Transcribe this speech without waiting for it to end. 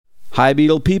Hi,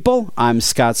 Beatle people. I'm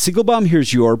Scott Siegelbaum.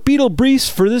 Here's your Beatle Briefs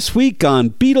for this week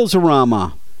on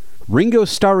Beatles-orama. Ringo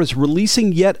Starr is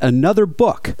releasing yet another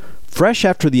book. Fresh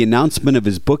after the announcement of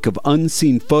his book of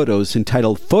unseen photos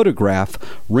entitled Photograph,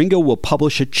 Ringo will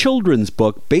publish a children's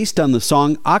book based on the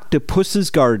song Octopus's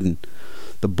Garden.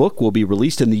 The book will be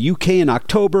released in the UK in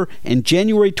October and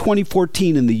January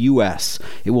 2014 in the US.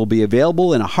 It will be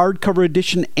available in a hardcover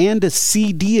edition and a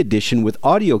CD edition with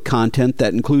audio content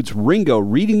that includes Ringo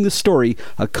reading the story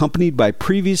accompanied by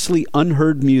previously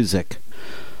unheard music.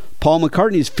 Paul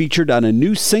McCartney is featured on a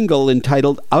new single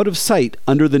entitled Out of Sight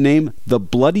under the name The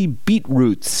Bloody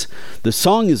Beetroots. The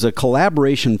song is a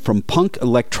collaboration from punk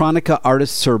electronica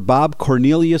artist Sir Bob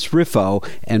Cornelius Riffo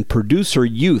and producer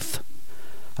Youth.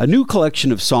 A new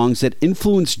collection of songs that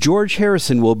influenced George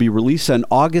Harrison will be released on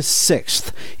August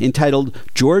 6th. Entitled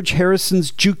George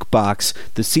Harrison's Jukebox,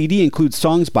 the CD includes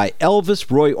songs by Elvis,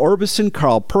 Roy Orbison,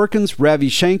 Carl Perkins, Ravi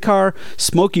Shankar,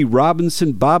 Smokey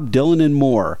Robinson, Bob Dylan, and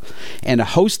more. And a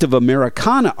host of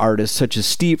Americana artists such as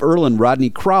Steve Earle and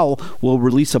Rodney Crowell will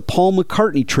release a Paul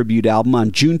McCartney tribute album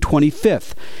on June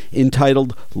 25th.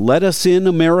 Entitled Let Us In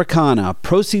Americana,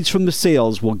 proceeds from the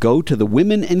sales will go to the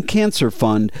Women and Cancer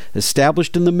Fund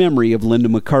established in the memory of Linda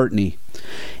McCartney.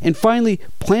 And finally,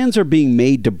 plans are being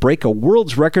made to break a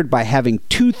world's record by having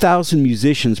 2,000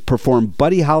 musicians perform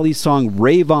Buddy Holly's song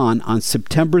Rave On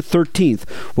September 13th,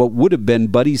 what would have been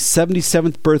Buddy's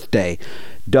 77th birthday.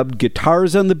 Dubbed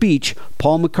Guitars on the Beach,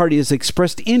 Paul McCartney has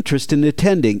expressed interest in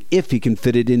attending if he can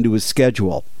fit it into his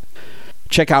schedule.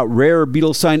 Check out rare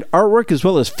Beatles-signed artwork as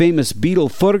well as famous Beatle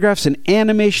photographs and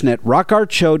animation at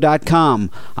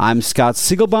rockartshow.com. I'm Scott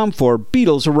Siegelbaum for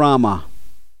Beatles-orama.